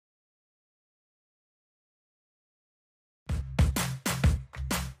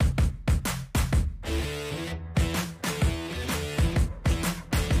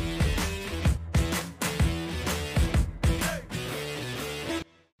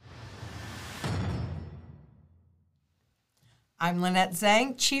I'm Lynette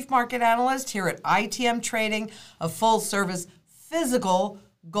Zhang, Chief Market Analyst here at ITM Trading, a full-service physical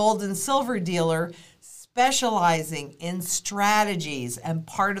gold and silver dealer specializing in strategies. And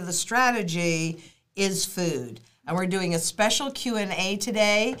part of the strategy is food. And we're doing a special Q&A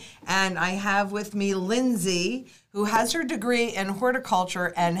today. And I have with me Lindsay, who has her degree in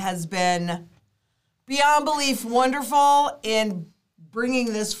horticulture and has been beyond belief wonderful in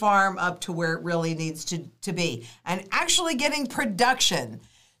bringing this farm up to where it really needs to be and actually getting production.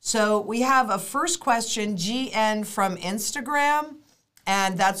 So we have a first question, GN from Instagram,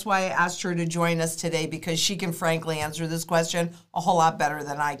 and that's why I asked her to join us today because she can frankly answer this question a whole lot better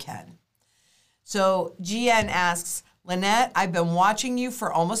than I can. So GN asks, Lynette, I've been watching you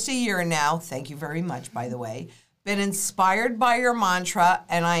for almost a year now. Thank you very much, by the way. Been inspired by your mantra,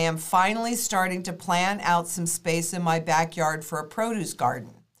 and I am finally starting to plan out some space in my backyard for a produce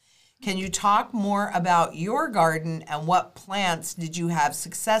garden. Can you talk more about your garden and what plants did you have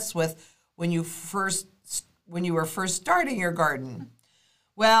success with when you were first starting your garden?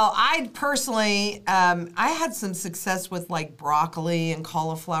 Well, I personally, I had some success with like broccoli and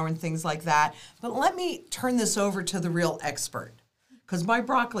cauliflower and things like that. But let me turn this over to the real expert, because my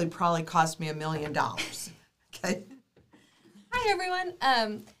broccoli probably cost me $1 million. Okay. Hi, everyone.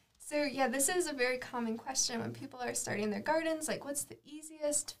 This is a very common question when people are starting their gardens. Like, what's the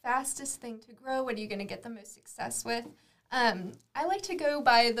easiest, fastest thing to grow? What are you going to get the most success with? I like to go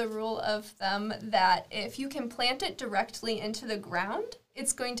by the rule of thumb that if you can plant it directly into the ground,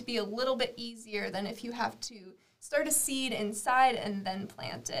 it's going to be a little bit easier than if you have to start a seed inside and then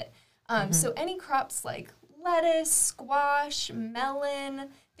plant it. So any crops like lettuce, squash, melon,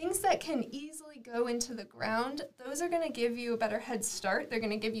 things that can easily go into the ground, those are going to give you a better head start. They're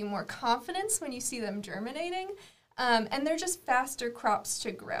going to give you more confidence when you see them germinating, and they're just faster crops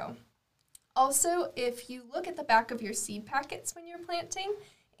to grow. Also, if you look at the back of your seed packets when you're planting,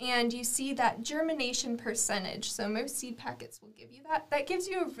 and you see that germination percentage, so most seed packets will give you that, that gives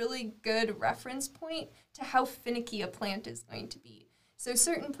you a really good reference point to how finicky a plant is going to be. So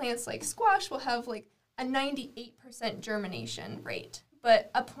certain plants like squash will have like a 98% germination rate,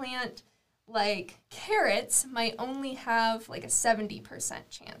 but a plant like carrots might only have like a 70%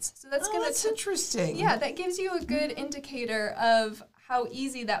 chance. So that's interesting. Yeah, that gives you a good indicator of how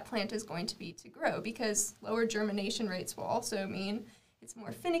easy that plant is going to be to grow, because lower germination rates will also mean it's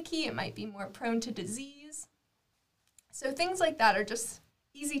more finicky, it might be more prone to disease. So things like that are just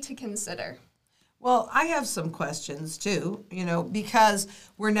easy to consider. Well, I have some questions too, because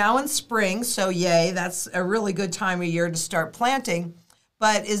we're now in spring, so yay, that's a really good time of year to start planting.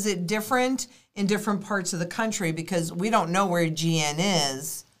 But is it different in different parts of the country? Because we don't know where GN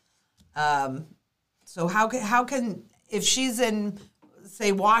is. So how can, if she's in,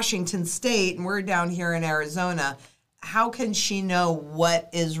 say, Washington State and we're down here in Arizona, how can she know what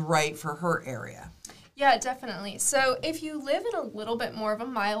is right for her area? Yeah, definitely. So if you live in a little bit more of a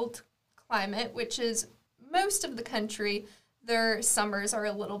mild climate, which is most of the country, their summers are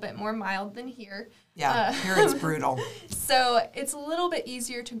a little bit more mild than here. Yeah, here it's brutal. So it's a little bit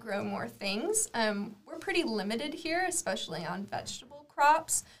easier to grow more things. We're pretty limited here, especially on vegetable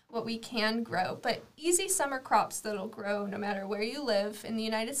crops, what we can grow. But easy summer crops that'll grow no matter where you live in the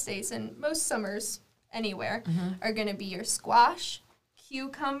United States, and most summers anywhere, are going to be your squash,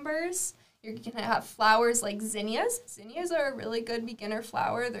 cucumbers. You're going to have flowers like zinnias. Zinnias are a really good beginner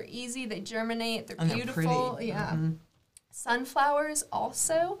flower. They're easy, they germinate, they're beautiful. They're pretty. Yeah. Sunflowers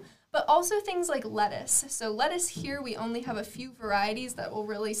also, but also things like lettuce. So lettuce here, we only have a few varieties that will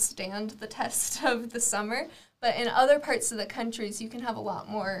really stand the test of the summer. But in other parts of the countries, you can have a lot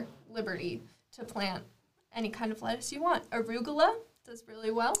more liberty to plant any kind of lettuce you want. Arugula does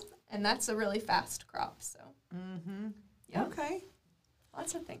really well, and that's a really fast crop. So, yeah. Okay.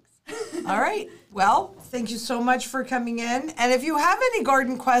 Lots of things. All right. Well, thank you so much for coming in. And if you have any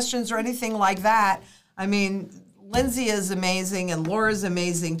garden questions or anything like that, I mean, Lindsay is amazing and Laura's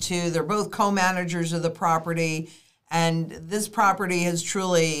amazing too. They're both co-managers of the property. And this property has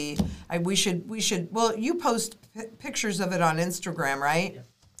truly, we should, well, you post pictures of it on Instagram, right? Yeah.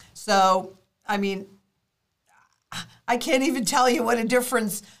 So, I mean, I can't even tell you what a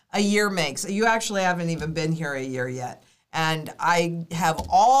difference a year makes. You actually haven't even been here a year yet. And I have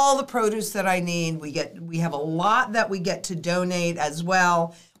all the produce that I need. We have a lot that we get to donate as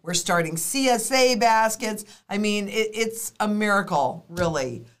well. We're starting CSA baskets. I mean, it's a miracle,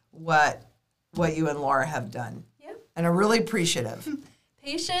 really, what you and Laura have done. Yeah. And I'm really appreciative.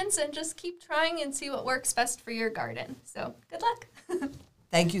 Patience, and just keep trying and see what works best for your garden. So good luck.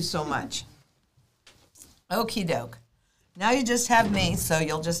 Thank you so much. Okie doke. Now you just have me, so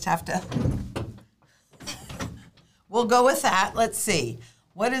you'll just have to... we'll go with that. Let's see.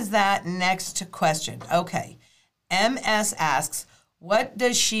 What is that next question? Okay. MS asks, what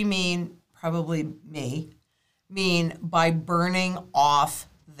does she mean, probably mean by burning off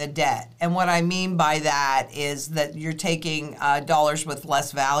the debt? And what I mean by that is that you're taking dollars with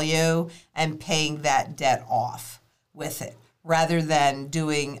less value and paying that debt off with it, rather than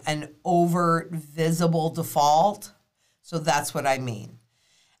doing an overt visible default. So that's what I mean.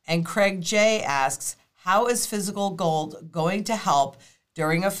 And Craig J asks, how is physical gold going to help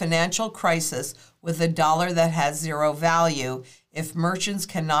during a financial crisis with a dollar that has zero value if merchants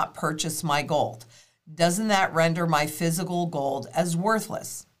cannot purchase my gold? Doesn't that render my physical gold as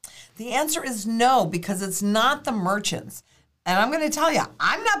worthless? The answer is no, because it's not the merchants. And I'm going to tell you,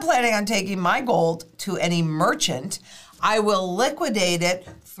 I'm not planning on taking my gold to any merchant. I will liquidate it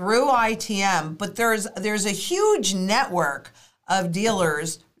through ITM, but there's a huge network of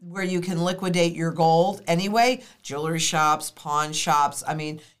dealers where you can liquidate your gold anyway, jewelry shops, pawn shops. I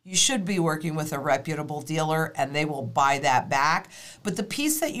mean, you should be working with a reputable dealer and they will buy that back. But the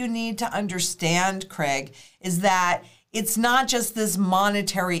piece that you need to understand, Craig, is that it's not just this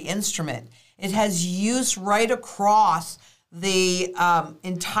monetary instrument. It has use right across the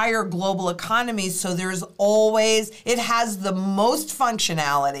entire global economy. So it has the most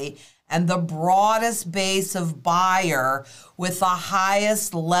functionality and the broadest base of buyer with the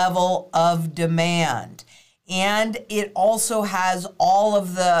highest level of demand. And it also has all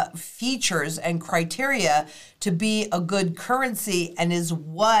of the features and criteria to be a good currency and is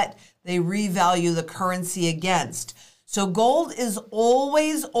what they revalue the currency against. So gold is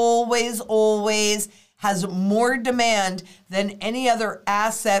always has more demand than any other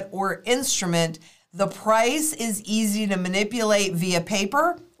asset or instrument. The price is easy to manipulate via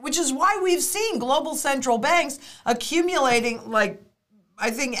paper, which is why we've seen global central banks accumulating, like, I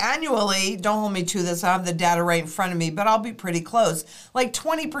think annually, don't hold me to this, I have the data right in front of me, but I'll be pretty close, like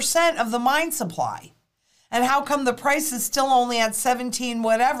 20% of the mine supply. And how come the price is still only at 17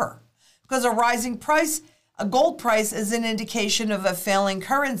 whatever? Because a gold price is an indication of a failing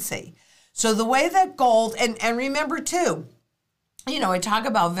currency. So the way that gold, and remember too, I talk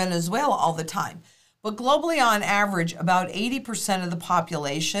about Venezuela all the time, but globally on average, about 80% of the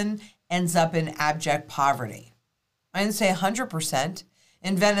population ends up in abject poverty. I didn't say 100%.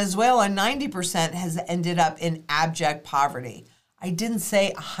 In Venezuela, 90% has ended up in abject poverty. I didn't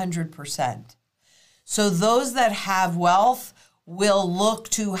say 100%. So those that have wealth will look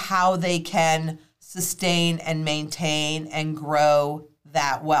to how they can sustain and maintain and grow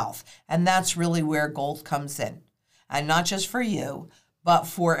that wealth. And that's really where gold comes in. And not just for you, but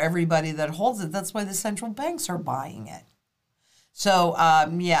for everybody that holds it. That's why the central banks are buying it. So,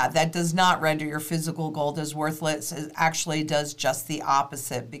 that does not render your physical gold as worthless. It actually does just the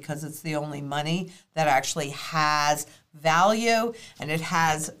opposite, because it's the only money that actually has value. And it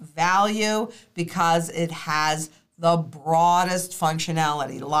has value because it has the broadest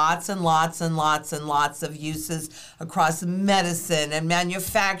functionality. Lots and lots and lots and lots of uses across medicine and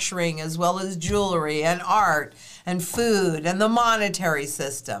manufacturing, as well as jewelry and art and food and the monetary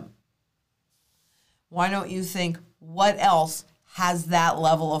system. Why don't you think what else has that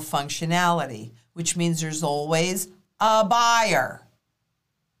level of functionality, which means there's always a buyer?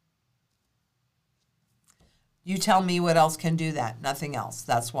 You tell me what else can do that. Nothing else.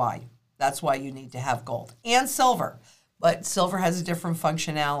 That's why. That's why you need to have gold and silver, but silver has a different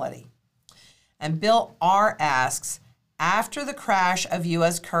functionality. And Bill R. asks, after the crash of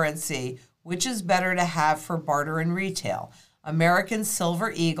U.S. currency, which is better to have for barter and retail, American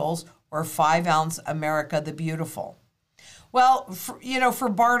Silver Eagles or 5-ounce America the Beautiful? Well, for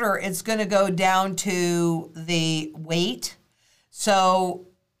barter, it's going to go down to the weight. So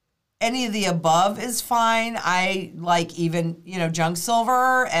any of the above is fine. I like even, junk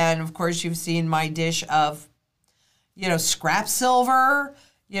silver. And of course, you've seen my dish of, scrap silver,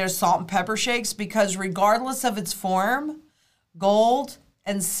 salt and pepper shakes, because regardless of its form, gold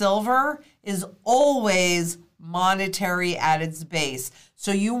and silver is always monetary at its base.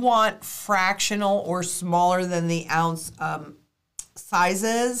 So you want fractional or smaller than the ounce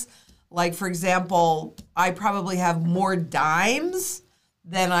sizes. Like, for example, I probably have more dimes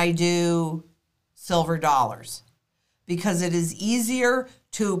than I do silver dollars, because it is easier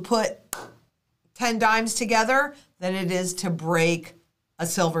to put 10 dimes together than it is to break a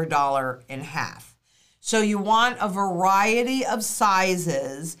silver dollar in half. So you want a variety of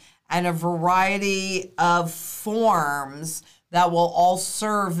sizes and a variety of forms that will all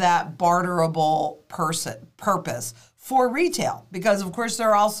serve that barterable purpose for retail, because of course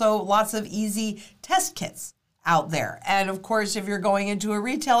there are also lots of easy test kits out there. And of course, if you're going into a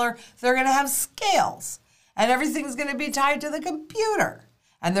retailer, they're going to have scales. and everything's going to be tied to the computer.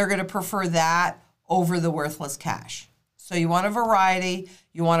 And they're going to prefer that over the worthless cash. So you want a variety.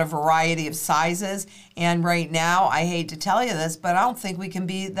 You want a variety of sizes. And right now, I hate to tell you this, but I don't think we can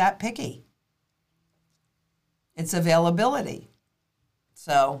be that picky. It's availability.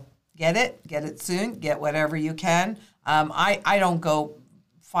 So get it soon, get whatever you can. I don't go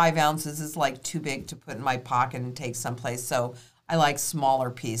 5 ounces is like too big to put in my pocket and take someplace. So I like smaller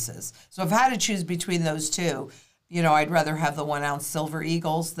pieces. So if I had to choose between those two, I'd rather have the 1 ounce Silver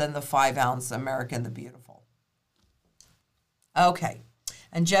Eagles than the 5 ounce American the Beautiful. Okay.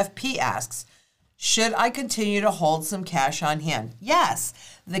 And Jeff P asks, should I continue to hold some cash on hand? Yes.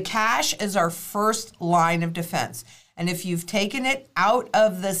 The cash is our first line of defense. And if you've taken it out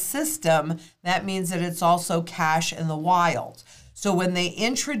of the system, that means that it's also cash in the wild. So when they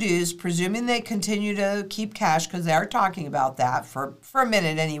introduce, presuming they continue to keep cash, because they are talking about that for a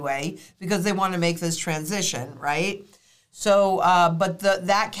minute anyway, because they want to make this transition, right? So, but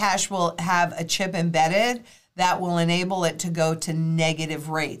that cash will have a chip embedded that will enable it to go to negative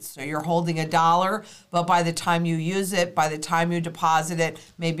rates. So you're holding $1, but by the time you use it, by the time you deposit it,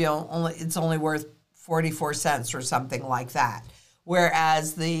 maybe it's only worth 44 cents or something like that.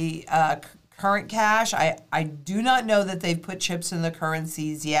 Whereas the current cash, I do not know that they've put chips in the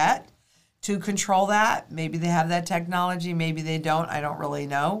currencies yet to control that. Maybe they have that technology, maybe they don't. I don't really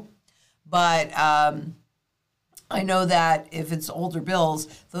know. But I know that if it's older bills,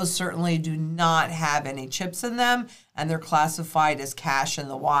 those certainly do not have any chips in them, and they're classified as cash in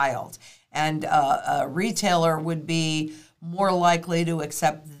the wild. And a retailer would be more likely to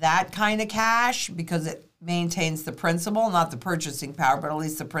accept that kind of cash because it maintains the principal, not the purchasing power, but at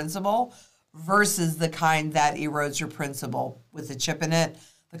least the principal, versus the kind that erodes your principal with the chip in it,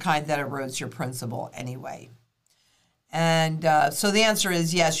 the kind that erodes your principal anyway. And so the answer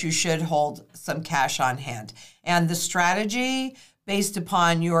is yes, you should hold some cash on hand. And the strategy based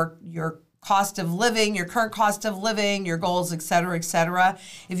upon your cost of living, your current cost of living, your goals, et cetera,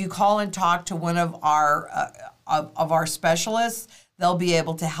 if you call and talk to one of our specialists, they'll be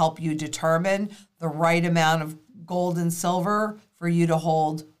able to help you determine the right amount of gold and silver for you to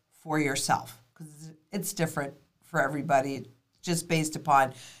hold for yourself, because it's different for everybody, just based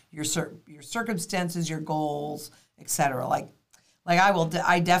upon your circumstances, your goals, etc. Like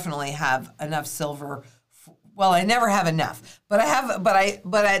I definitely have enough silver. Well, I never have enough, but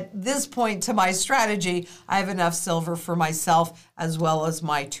at this point to my strategy, I have enough silver for myself as well as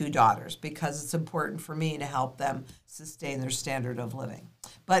my 2 daughters, because it's important for me to help them sustain their standard of living.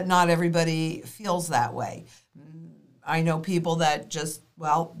 But not everybody feels that way. I know people that just,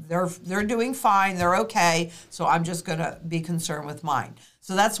 they're doing fine, they're okay, so I'm just going to be concerned with mine.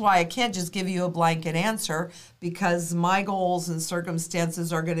 So that's why I can't just give you a blanket answer, because my goals and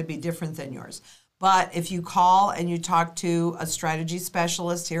circumstances are going to be different than yours. But if you call and you talk to a strategy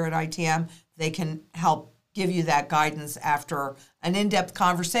specialist here at ITM, they can help give you that guidance after an in-depth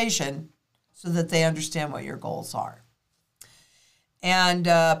conversation so that they understand what your goals are. And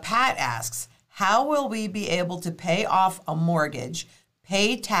Pat asks, how will we be able to pay off a mortgage,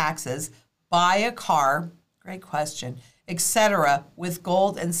 pay taxes, buy a car, great question, etc., with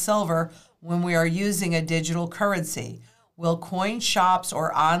gold and silver when we are using a digital currency? Will coin shops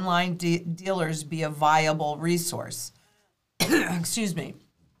or online dealers be a viable resource? Excuse me.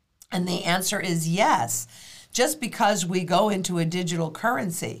 And the answer is yes. Just because we go into a digital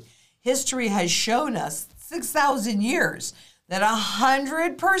currency, history has shown us 6,000 years that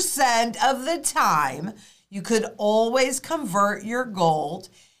 100% of the time you could always convert your gold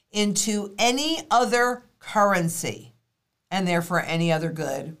into any other currency, and therefore any other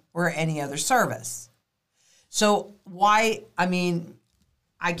good or any other service. So I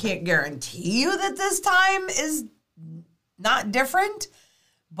can't guarantee you that this time is not different,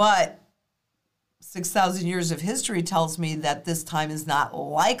 but 6,000 years of history tells me that this time is not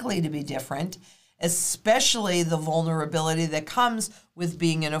likely to be different, especially the vulnerability that comes with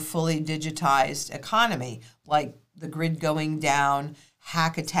being in a fully digitized economy, like the grid going down,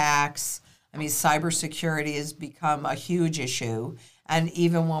 hack attacks. Cybersecurity has become a huge issue. And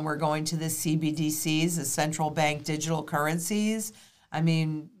even when we're going to the CBDCs, the central bank digital currencies,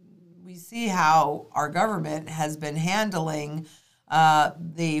 we see how our government has been handling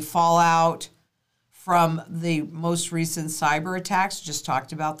the fallout from the most recent cyber attacks. Just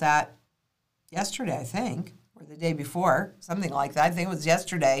talked about that yesterday, I think, or the day before, something like that. I think it was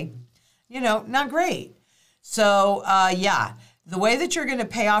yesterday. Not great. So, the way that you're going to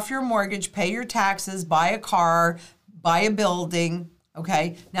pay off your mortgage, pay your taxes, buy a car, buy a building,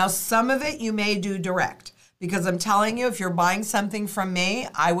 okay? Now, some of it you may do direct, because I'm telling you, if you're buying something from me,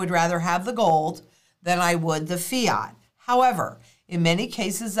 I would rather have the gold than I would the fiat. However, in many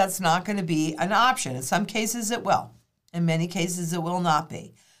cases, that's not going to be an option. In some cases, it will. In many cases, it will not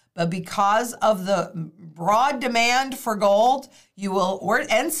be. But because of the broad demand for gold, you will,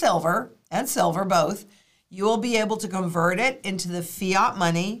 and silver both, you will be able to convert it into the fiat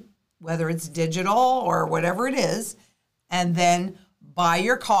money, whether it's digital or whatever it is, and then buy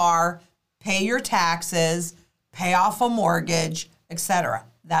your car, pay your taxes, pay off a mortgage, etc.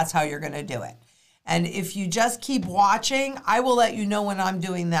 That's how you're going to do it. And if you just keep watching, I will let you know when I'm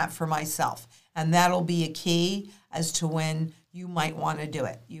doing that for myself. And that'll be a key as to when you might want to do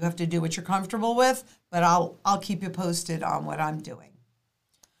it. You have to do what you're comfortable with, but I'll keep you posted on what I'm doing.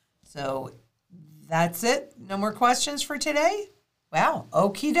 So that's it. No more questions for today? Wow,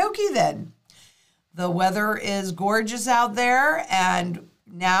 okie dokie then. The weather is gorgeous out there, and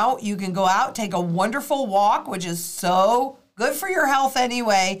now you can go out, take a wonderful walk, which is so good for your health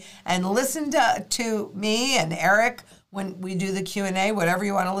anyway, and listen to me and Eric when we do the Q&A, whatever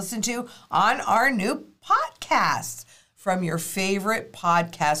you want to listen to, on our new podcast from your favorite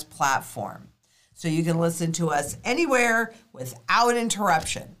podcast platform. So you can listen to us anywhere without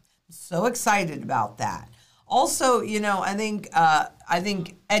interruption. I'm so excited about that. Also, I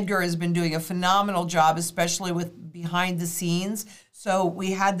think Edgar has been doing a phenomenal job, especially with behind the scenes. So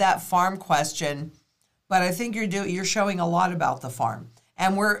we had that farm question, but I think you're showing a lot about the farm,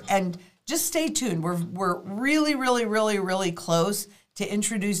 and just stay tuned. We're really, really, really, really close to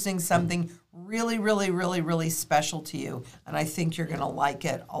introducing something really, really, really, really special to you, and I think you're going to like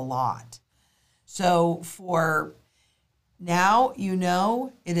it a lot. So for now,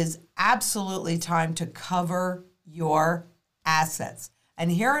 it is absolutely time to cover your assets.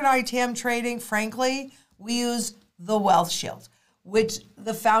 And here at ITM Trading, frankly, we use the Wealth Shield, which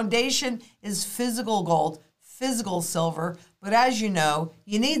the foundation is physical gold, physical silver. But as you know,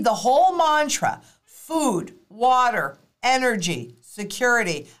 you need the whole mantra: food, water, energy,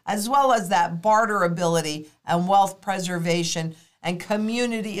 security, as well as that barter ability and wealth preservation. And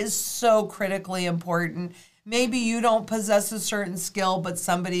community is so critically important. Maybe you don't possess a certain skill, but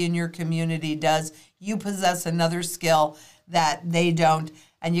somebody in your community does. You possess another skill that they don't,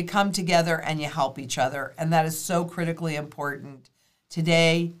 and you come together and you help each other. And that is so critically important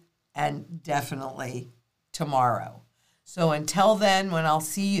today and definitely tomorrow. So until then, when I'll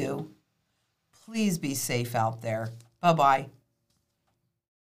see you, please be safe out there. Bye-bye.